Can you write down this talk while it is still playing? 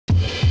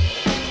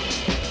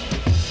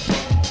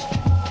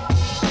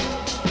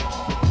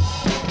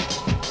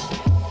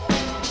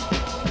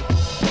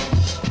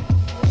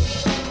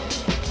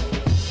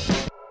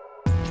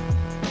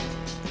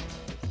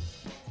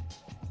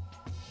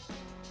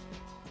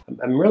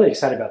I'm really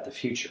excited about the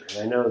future.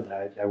 And I know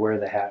that I wear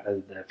the hat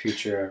of the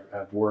future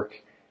of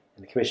work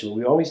in the commission, but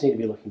we always need to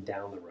be looking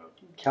down the road.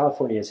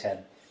 California has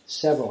had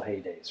several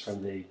heydays,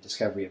 from the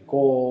discovery of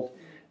gold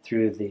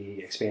through the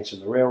expansion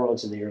of the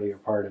railroads in the earlier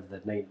part of the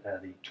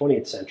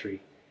 20th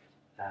century,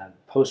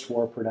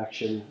 post-war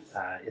production.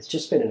 It's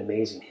just been an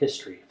amazing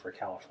history for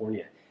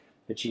California,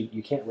 but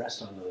you can't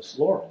rest on those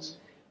laurels.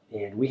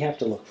 And we have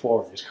to look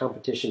forward. There's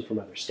competition from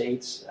other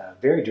states,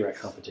 very direct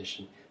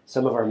competition.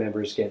 Some of our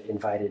members get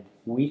invited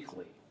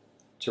weekly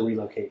to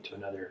relocate to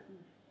another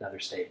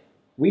state,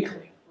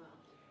 weekly.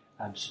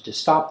 So to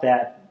stop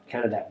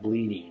that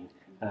bleeding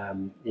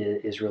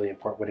is really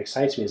important. What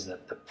excites me is the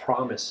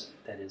promise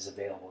that is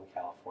available in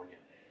California.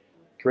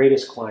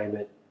 Greatest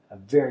climate, a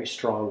very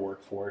strong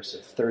workforce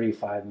of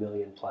 35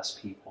 million plus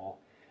people.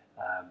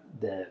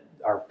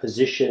 Our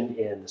position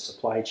in the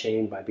supply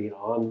chain by being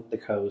on the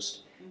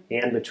coast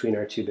and between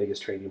our two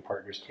biggest trading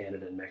partners,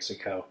 Canada and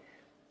Mexico.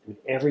 I mean,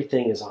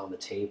 everything is on the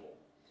table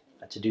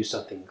to do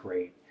something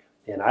great.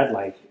 And I'd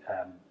like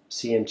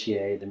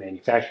CMTA, the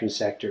manufacturing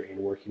sector, and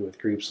working with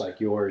groups like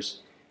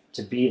yours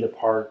to be the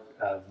part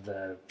of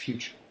the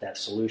future, that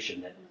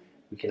solution, that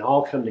we can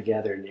all come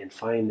together and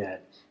find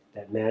that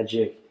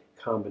magic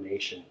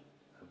combination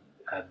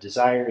of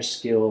desires,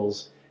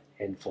 skills,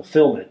 and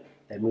fulfillment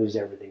that moves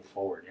everything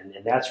forward. And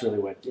that's really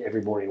what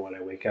every morning when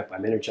I wake up,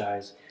 I'm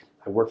energized.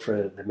 I work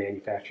for the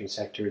manufacturing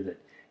sector,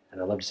 and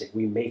I love to say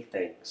we make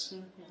things.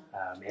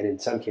 And in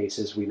some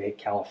cases, we make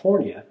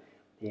California.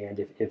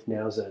 And if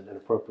now's an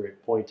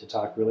appropriate point to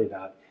talk really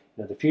about,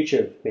 the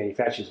future of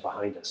manufacturing is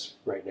behind us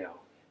right now.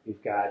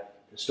 We've got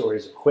the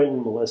stories of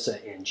Quentin,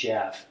 Melissa, and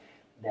Jeff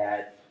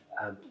that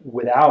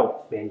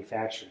without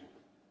manufacturing,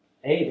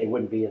 they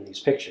wouldn't be in these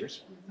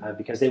pictures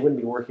because they wouldn't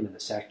be working in the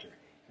sector.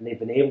 And they've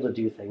been able to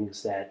do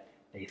things that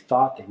they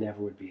thought they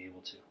never would be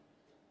able to.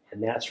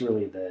 And that's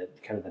really the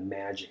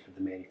magic of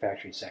the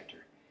manufacturing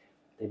sector.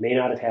 They may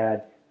not have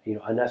had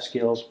enough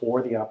skills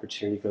or the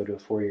opportunity to go to a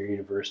four-year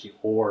university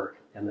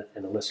and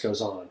the list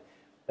goes on,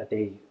 but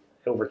they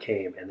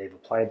overcame and they've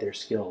applied their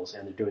skills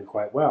and they're doing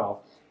quite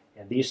well.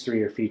 And these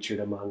three are featured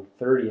among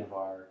 30 of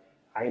our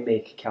I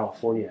Make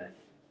California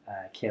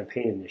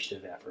campaign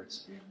initiative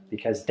efforts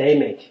because they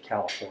make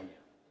California.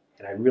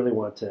 And I really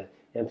want to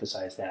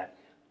emphasize that.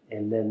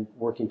 And then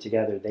working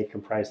together, they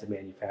comprise the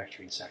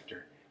manufacturing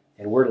sector.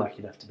 And we're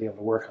lucky enough to be able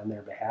to work on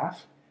their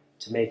behalf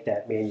to make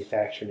that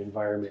manufacturing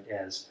environment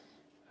as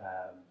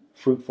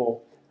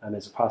fruitful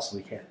as it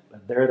possibly can.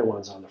 But they're the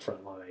ones on the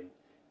front line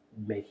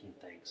making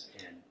things.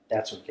 And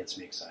that's what gets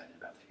me excited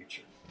about the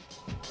future.